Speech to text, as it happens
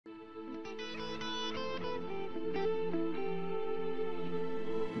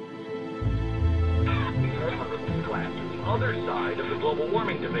global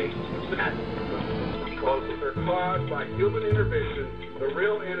warming debate. Because if they're caused by human intervention, the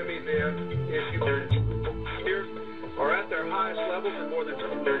real enemy then is human. Are at their highest levels in more than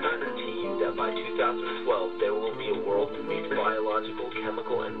 2 They're guaranteed that by 2012 there will be a world with biological,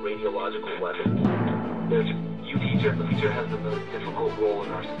 chemical, and radiological weapons. You teacher, the teacher has the most difficult role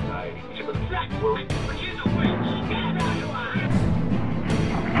in our society. Teacher, the exact word. Which is a witch.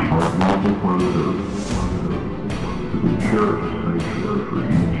 Our global planet Earth is a cherished sanctuary for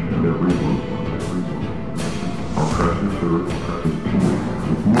each and every one. Our precious Earth is teeming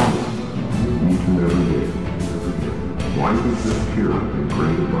with marvels each and every day. Life exists here in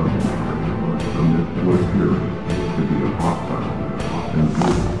great abundance, amidst what appears to be a hostile and brutal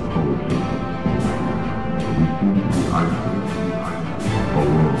solar system. We seem to be isolated,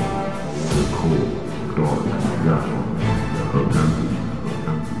 alone, in a cold, dark chasm of empty, black space.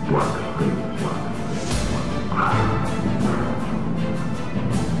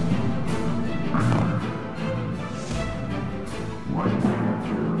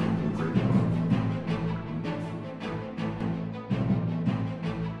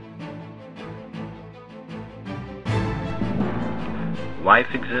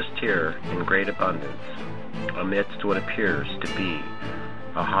 Life exists here in great abundance. Life exists here in great abundance, amidst what appears to be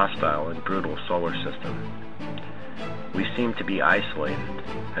a hostile and brutal solar system. We seem to be isolated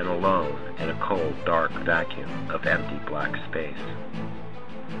and alone in a cold, dark vacuum of empty black space.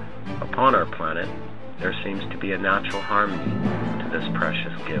 Upon our planet, there seems to be a natural harmony to this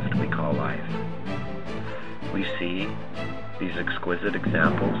precious gift we call life. We see these exquisite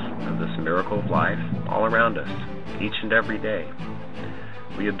examples of this miracle of life all around us, each and every day.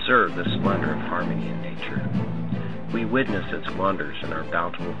 We observe the splendor of harmony in nature. We witness its wonders in our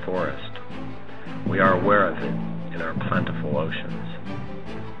bountiful forest. We are aware of it in our plentiful oceans.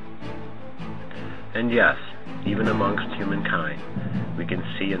 And yes, even amongst humankind, we can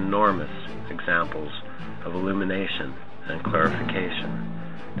see enormous examples of illumination and clarification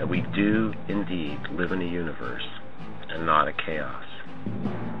that we do indeed live in a universe and not a chaos.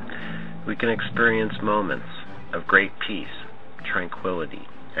 We can experience moments of great peace, tranquility,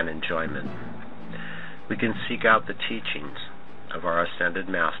 and enjoyment. We can seek out the teachings of our ascended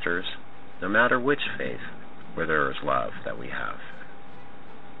masters, no matter which faith, where there is love that we have.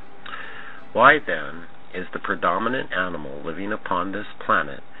 Why then is the predominant animal living upon this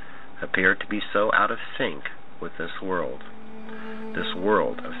planet appear to be so out of sync with this world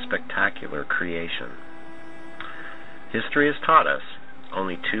of spectacular creation? History has taught us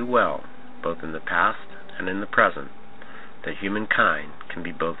only too well, both in the past and in the present, that humankind can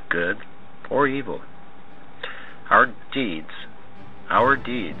be both good or evil. Our deeds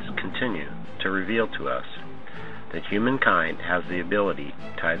continue to reveal to us that humankind has the ability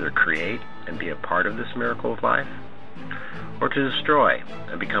to either create and be a part of this miracle of life, or to destroy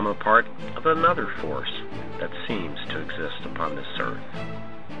and become a part of another force that seems to exist upon this earth.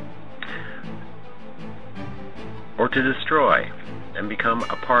 Or to destroy and become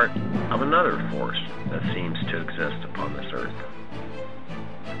a part of another force that seems to exist upon this earth.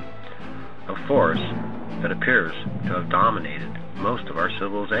 A force that appears to have dominated most of our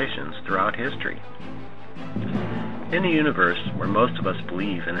civilizations throughout history. In a universe where most of us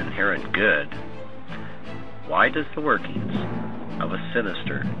believe in inherent good, why does the workings of a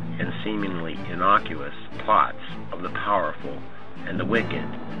sinister and seemingly innocuous plots of the powerful and the wicked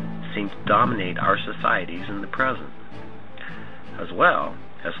seem to dominate our societies in the present, as well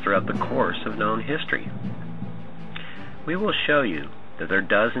as throughout the course of known history? We will show you that there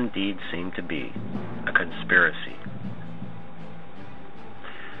does indeed seem to be a conspiracy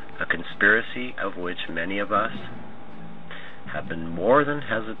of which many of us have been more than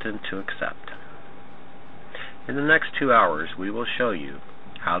hesitant to accept. In the next 2 hours, we will show you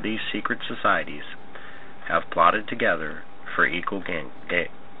how these secret societies have plotted together for equal gain.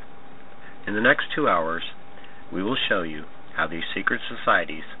 In the next 2 hours, we will show you how these secret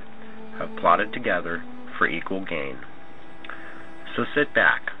societies have plotted together for equal gain. So sit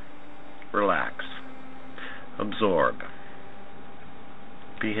back, relax, absorb,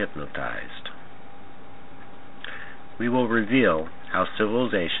 be hypnotized. We will reveal how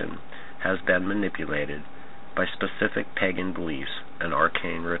civilization has been manipulated by specific pagan beliefs and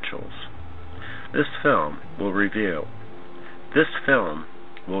arcane rituals. This film will reveal the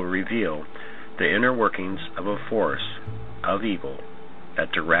inner workings of a force of evil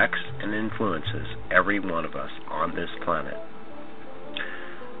that directs and influences every one of us on this planet.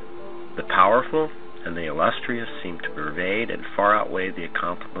 The powerful and the illustrious seem to pervade and far outweigh the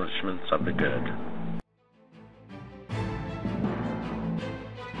accomplishments of the good.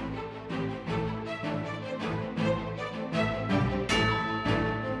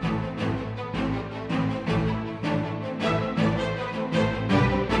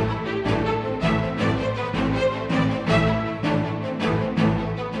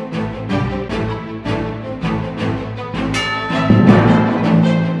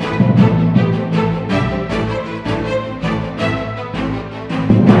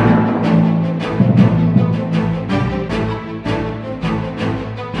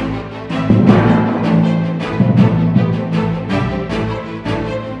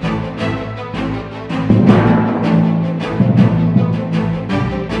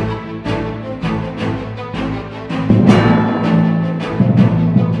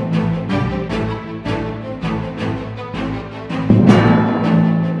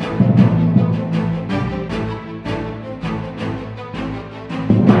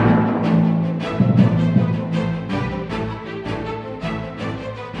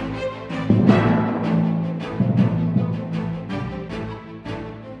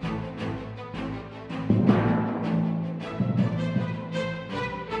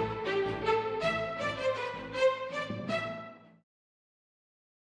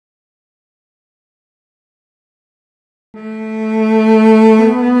 you.